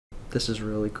This is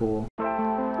really cool.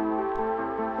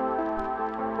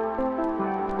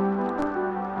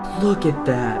 Look at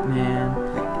that, man.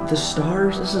 The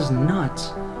stars, this is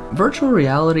nuts. Virtual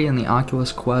reality and the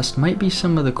Oculus Quest might be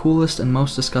some of the coolest and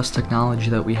most discussed technology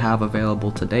that we have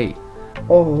available to date.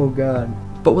 Oh god.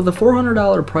 But with a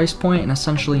 $400 price point and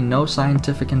essentially no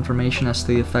scientific information as to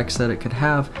the effects that it could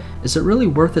have, is it really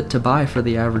worth it to buy for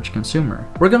the average consumer?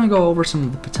 We're gonna go over some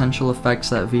of the potential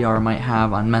effects that VR might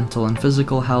have on mental and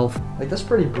physical health. Like, that's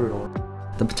pretty brutal.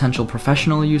 The potential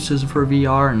professional uses for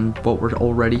VR and what we're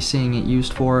already seeing it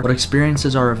used for, what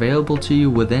experiences are available to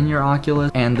you within your Oculus,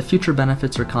 and the future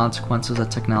benefits or consequences that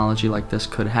technology like this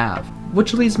could have.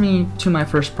 Which leads me to my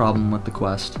first problem with the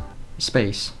Quest: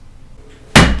 space.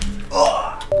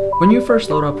 When you first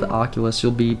load up the Oculus,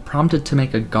 you'll be prompted to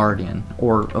make a guardian,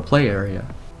 or a play area.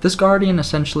 This guardian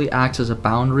essentially acts as a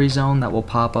boundary zone that will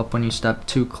pop up when you step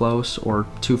too close or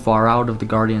too far out of the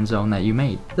guardian zone that you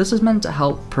made. This is meant to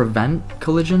help prevent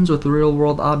collisions with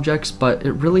real-world objects, but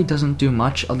it really doesn't do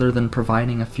much other than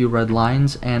providing a few red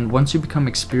lines, and once you become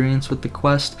experienced with the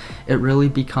Quest, it really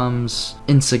becomes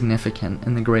insignificant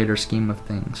in the greater scheme of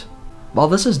things. While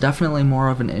this is definitely more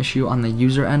of an issue on the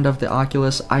user end of the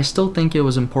Oculus, I still think it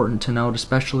was important to note,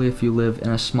 especially if you live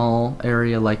in a small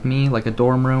area like me, like a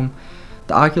dorm room.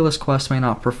 The Oculus Quest may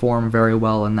not perform very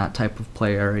well in that type of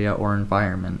play area or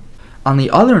environment. On the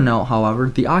other note, however,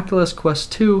 the Oculus Quest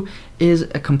 2 is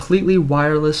a completely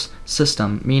wireless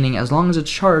system, meaning as long as it's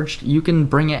charged, you can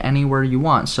bring it anywhere you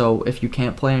want. So if you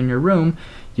can't play in your room,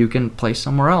 you can play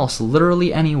somewhere else,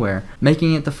 literally anywhere,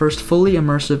 making it the first fully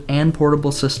immersive and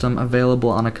portable system available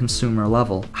on a consumer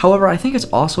level. However, I think it's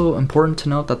also important to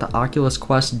note that the Oculus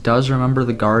Quest does remember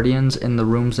the guardians in the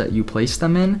rooms that you place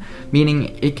them in,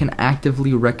 meaning it can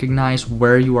actively recognize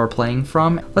where you are playing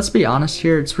from. Let's be honest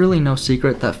here, it's really no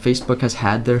secret that Facebook has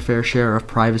had their fair share of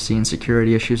privacy and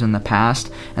security issues in the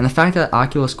past, and the fact that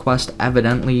Oculus Quest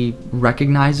evidently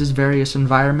recognizes various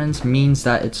environments means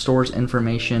that it stores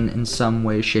information in some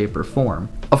way, shape, or form.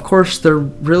 Of course, there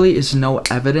really is no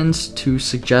evidence to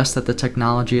suggest that the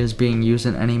technology is being used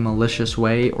in any malicious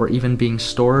way or even being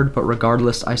stored, but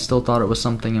regardless, I still thought it was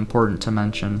something important to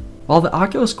mention. While the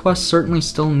Oculus Quest certainly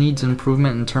still needs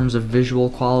improvement in terms of visual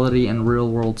quality and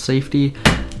real-world safety,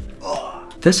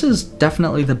 this is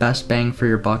definitely the best bang for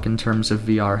your buck in terms of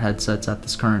VR headsets at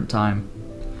this current time.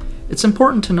 It's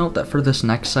important to note that for this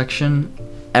next section,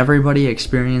 everybody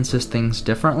experiences things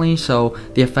differently, so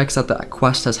the effects that the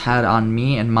Quest has had on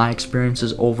me and my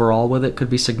experiences overall with it could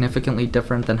be significantly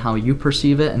different than how you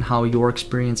perceive it and how your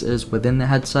experience is within the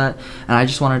headset, and I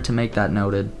just wanted to make that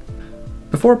noted.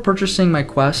 Before purchasing my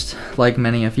Quest, like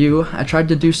many of you, I tried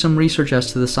to do some research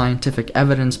as to the scientific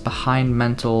evidence behind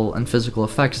mental and physical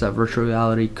effects that virtual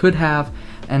reality could have,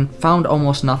 and found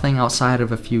almost nothing outside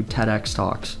of a few TEDx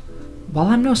talks. While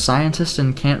I'm no scientist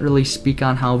and can't really speak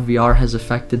on how VR has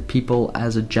affected people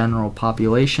as a general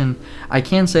population, I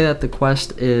can say that the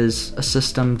Quest is a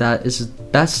system that is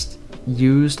best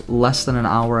used less than an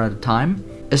hour at a time,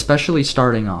 especially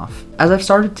starting off. As I've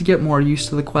started to get more used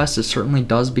to the Quest, it certainly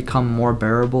does become more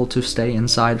bearable to stay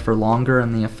inside for longer,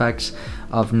 and the effects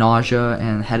of nausea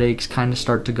and headaches kind of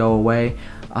start to go away.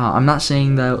 I'm not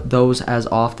seeing those as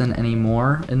often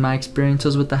anymore in my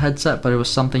experiences with the headset, but it was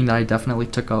something that I definitely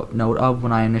took note of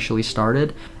when I initially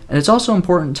started. And it's also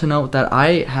important to note that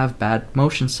I have bad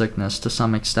motion sickness to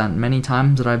some extent. Many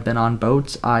times that I've been on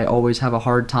boats, I always have a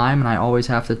hard time, and I always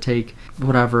have to take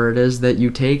whatever it is that you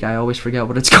take. I always forget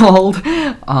what it's called.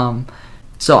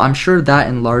 So I'm sure that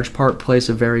in large part plays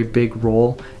a very big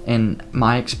role in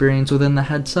my experience within the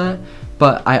headset,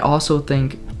 but I also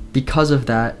think because of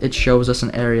that, it shows us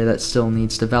an area that still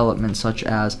needs development, such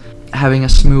as having a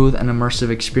smooth and immersive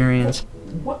experience.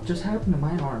 What just happened to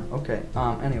my arm? Okay,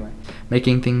 anyway.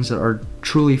 Making things that are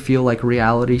truly feel like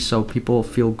reality so people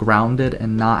feel grounded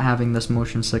and not having this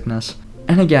motion sickness.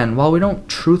 And again, while we don't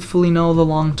truthfully know the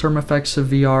long-term effects of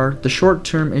VR, the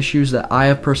short-term issues that I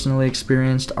have personally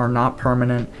experienced are not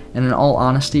permanent and in all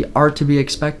honesty are to be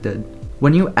expected.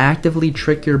 When you actively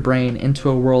trick your brain into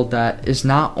a world that is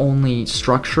not only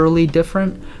structurally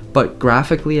different, but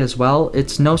graphically as well,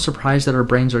 it's no surprise that our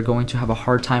brains are going to have a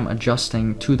hard time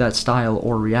adjusting to that style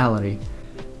or reality.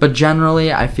 But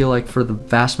generally, I feel like for the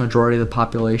vast majority of the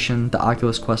population, the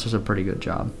Oculus Quest does a pretty good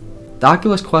job. The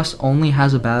Oculus Quest only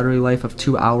has a battery life of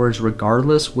 2 hours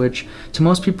regardless, which to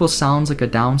most people sounds like a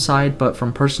downside, but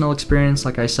from personal experience,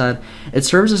 like I said, it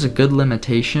serves as a good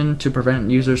limitation to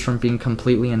prevent users from being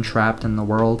completely entrapped in the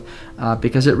world,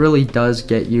 because it really does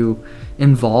get you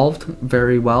involved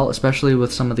very well, especially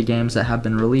with some of the games that have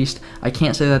been released. I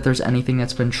can't say that there's anything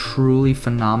that's been truly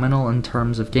phenomenal in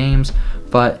terms of games,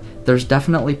 but there's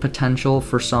definitely potential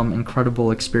for some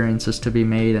incredible experiences to be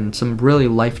made and some really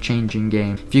life-changing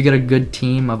games. If you get a good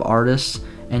team of artists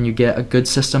and you get a good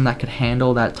system that could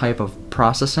handle that type of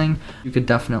processing, you could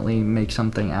definitely make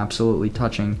something absolutely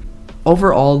touching.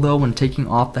 Overall though, when taking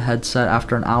off the headset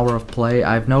after an hour of play,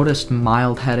 I've noticed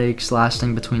mild headaches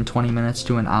lasting between 20 minutes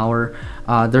to an hour.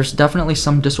 There's definitely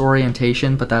some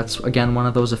disorientation, but that's again one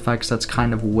of those effects that's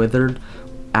kind of withered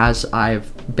as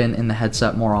I've been in the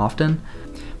headset more often.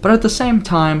 But at the same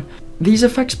time, these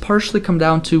effects partially come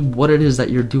down to what it is that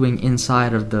you're doing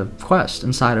inside of the Quest,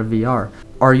 inside of VR.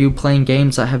 Are you playing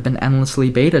games that have been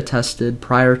endlessly beta tested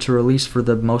prior to release for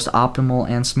the most optimal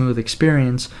and smooth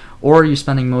experience, or are you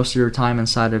spending most of your time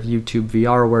inside of YouTube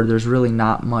VR where there's really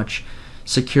not much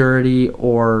security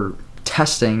or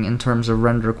testing in terms of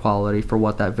render quality for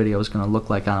what that video is going to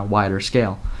look like on a wider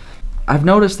scale? I've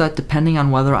noticed that depending on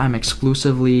whether I'm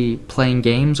exclusively playing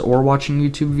games or watching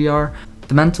YouTube VR,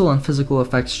 the mental and physical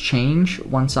effects change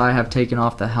once I have taken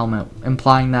off the helmet,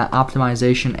 implying that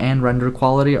optimization and render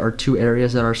quality are two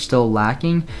areas that are still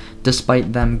lacking,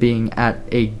 despite them being at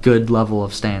a good level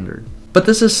of standard. But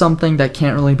this is something that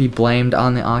can't really be blamed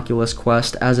on the Oculus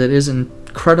Quest, as it is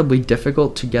incredibly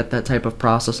difficult to get that type of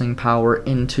processing power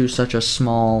into such a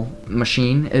small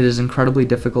machine. It is incredibly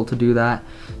difficult to do that.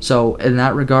 So in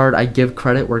that regard, I give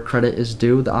credit where credit is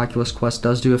due. The Oculus Quest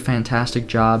does do a fantastic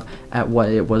job at what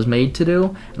it was made to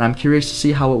do, and I'm curious to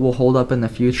see how it will hold up in the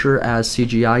future as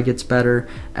CGI gets better,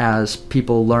 as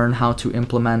people learn how to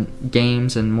implement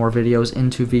games and more videos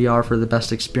into VR for the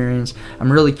best experience.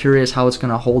 I'm really curious how it's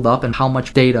going to hold up and how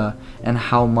much data and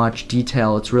how much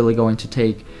detail it's really going to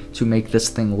take to make this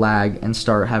thing lag and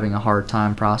start having a hard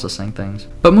time processing things.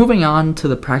 But moving on to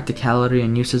the practicality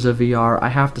and uses of VR, I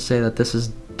have to say that this is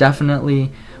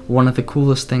definitely one of the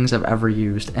coolest things I've ever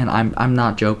used, and I'm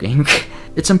not joking.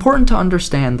 It's important to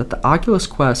understand that the Oculus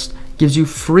Quest gives you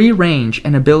free range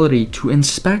and ability to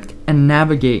inspect and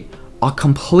navigate a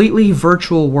completely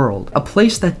virtual world, a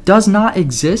place that does not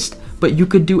exist, but you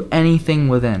could do anything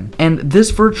within. And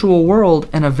this virtual world,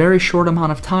 in a very short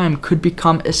amount of time, could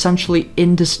become essentially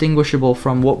indistinguishable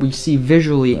from what we see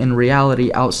visually in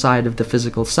reality outside of the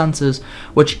physical senses,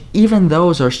 which even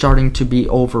those are starting to be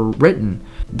overwritten.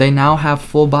 They now have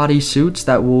full body suits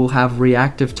that will have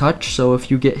reactive touch, so if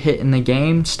you get hit in the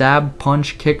game, stabbed,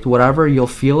 punched, kicked, whatever, you'll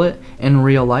feel it in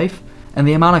real life. And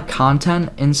the amount of content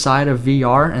inside of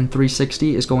VR and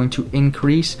 360 is going to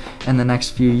increase in the next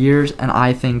few years, and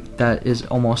I think that is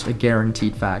almost a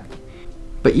guaranteed fact.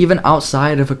 But even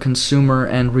outside of a consumer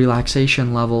and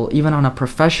relaxation level, even on a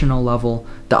professional level,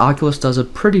 the Oculus does a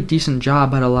pretty decent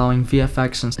job at allowing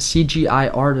VFX and CGI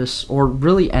artists, or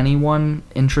really anyone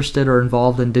interested or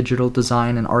involved in digital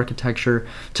design and architecture,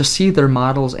 to see their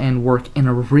models and work in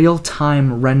a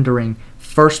real-time rendering,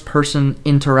 first-person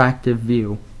interactive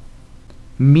view.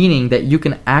 Meaning that you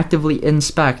can actively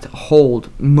inspect, hold,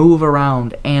 move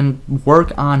around, and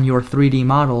work on your 3D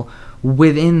model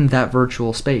within that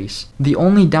virtual space. The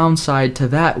only downside to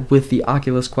that with the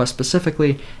Oculus Quest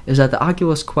specifically is that the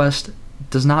Oculus Quest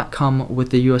does not come with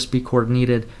the USB cord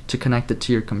needed to connect it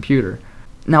to your computer.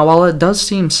 Now, while it does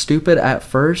seem stupid at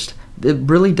first, it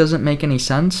really doesn't make any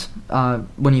sense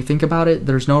when you think about it.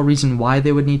 There's no reason why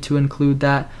they would need to include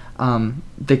that.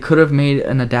 They could have made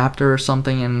an adapter or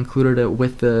something and included it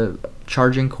with the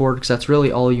charging cord, because that's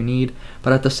really all you need.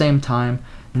 But at the same time,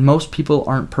 most people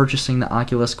aren't purchasing the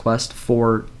Oculus Quest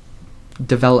for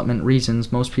development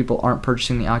reasons. Most people aren't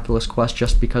purchasing the Oculus Quest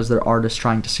just because they're artists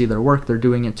trying to see their work. They're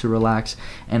doing it to relax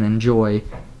and enjoy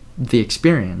the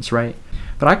experience, right?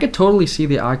 But I could totally see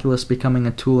the Oculus becoming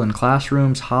a tool in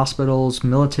classrooms, hospitals,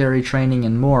 military training,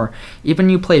 and more. Even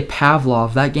you play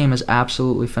Pavlov, that game is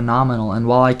absolutely phenomenal, and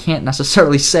while I can't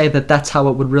necessarily say that that's how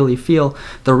it would really feel,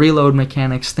 the reload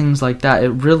mechanics, things like that, it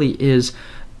really is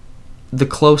the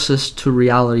closest to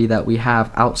reality that we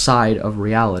have outside of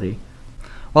reality.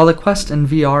 While the Quest and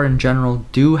VR in general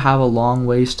do have a long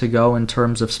ways to go in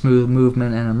terms of smooth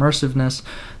movement and immersiveness,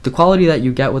 the quality that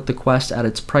you get with the Quest at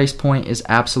its price point is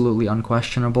absolutely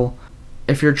unquestionable.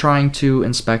 If you're trying to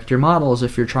inspect your models,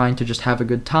 if you're trying to just have a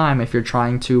good time, if you're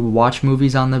trying to watch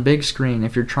movies on the big screen,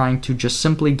 if you're trying to just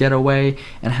simply get away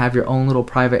and have your own little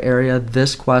private area,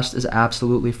 this Quest is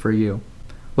absolutely for you.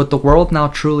 With the world now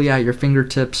truly at your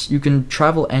fingertips, you can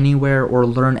travel anywhere or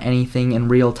learn anything in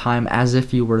real time as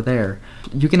if you were there.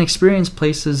 You can experience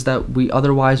places that we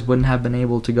otherwise wouldn't have been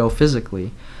able to go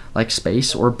physically, like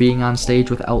space or being on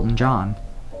stage with Elton John.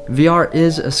 VR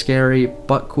is a scary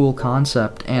but cool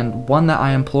concept, and one that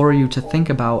I implore you to think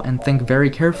about and think very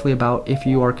carefully about if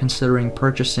you are considering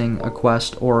purchasing a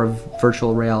Quest or a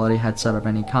virtual reality headset of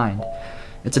any kind.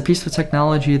 It's a piece of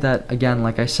technology that, again,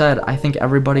 like I said, I think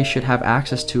everybody should have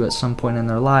access to at some point in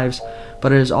their lives,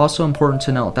 but it is also important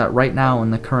to note that right now,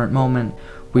 in the current moment,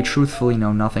 we truthfully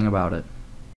know nothing about it.